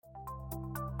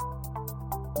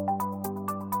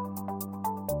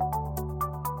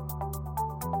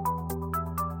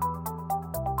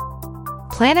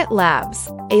Planet Labs,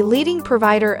 a leading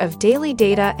provider of daily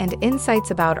data and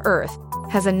insights about Earth,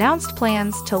 has announced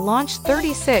plans to launch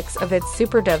 36 of its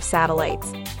SuperDove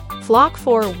satellites, Flock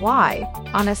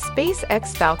 4Y, on a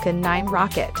SpaceX Falcon 9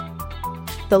 rocket.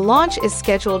 The launch is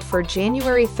scheduled for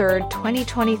January 3,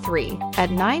 2023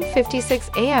 at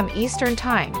 9:56 a.m. Eastern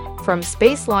Time from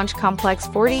Space Launch Complex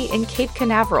 40 in Cape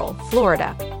Canaveral,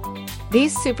 Florida.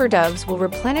 These SuperDoves will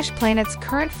replenish Planet's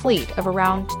current fleet of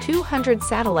around 200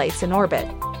 satellites in orbit,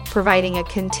 providing a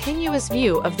continuous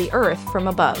view of the Earth from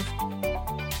above.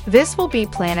 This will be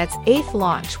Planet's 8th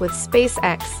launch with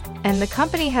SpaceX, and the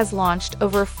company has launched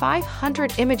over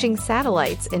 500 imaging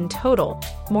satellites in total,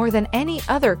 more than any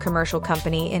other commercial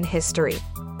company in history.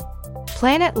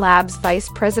 Planet Labs Vice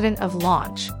President of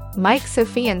Launch, Mike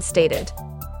Sofian, stated,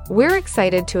 "We're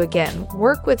excited to again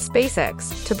work with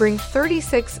SpaceX to bring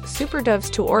 36 SuperDoves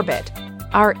to orbit,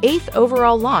 our 8th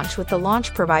overall launch with the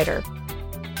launch provider.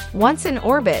 Once in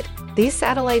orbit, these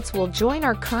satellites will join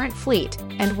our current fleet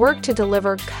and work to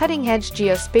deliver cutting-edge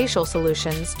geospatial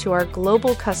solutions to our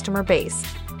global customer base."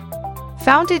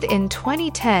 Founded in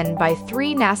 2010 by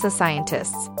 3 NASA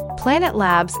scientists, Planet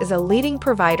Labs is a leading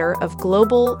provider of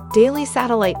global, daily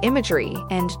satellite imagery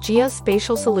and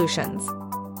geospatial solutions.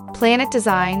 Planet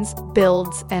designs,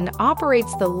 builds, and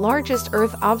operates the largest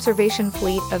Earth observation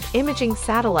fleet of imaging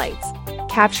satellites,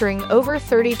 capturing over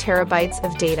 30 terabytes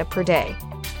of data per day.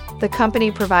 The company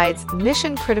provides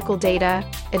mission-critical data,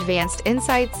 advanced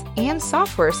insights, and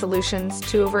software solutions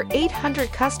to over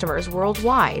 800 customers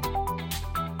worldwide.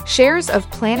 Shares of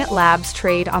Planet Labs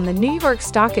trade on the New York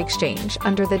Stock Exchange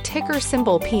under the ticker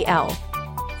symbol PL.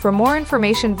 For more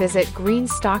information, visit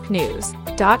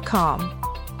greenstocknews.com.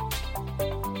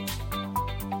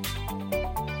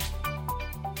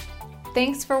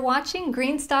 Thanks for watching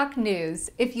Greenstock News.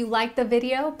 If you liked the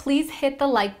video, please hit the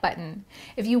like button.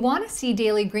 If you want to see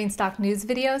daily Greenstock News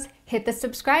videos, hit the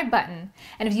subscribe button.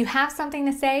 And if you have something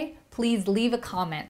to say, please leave a comment.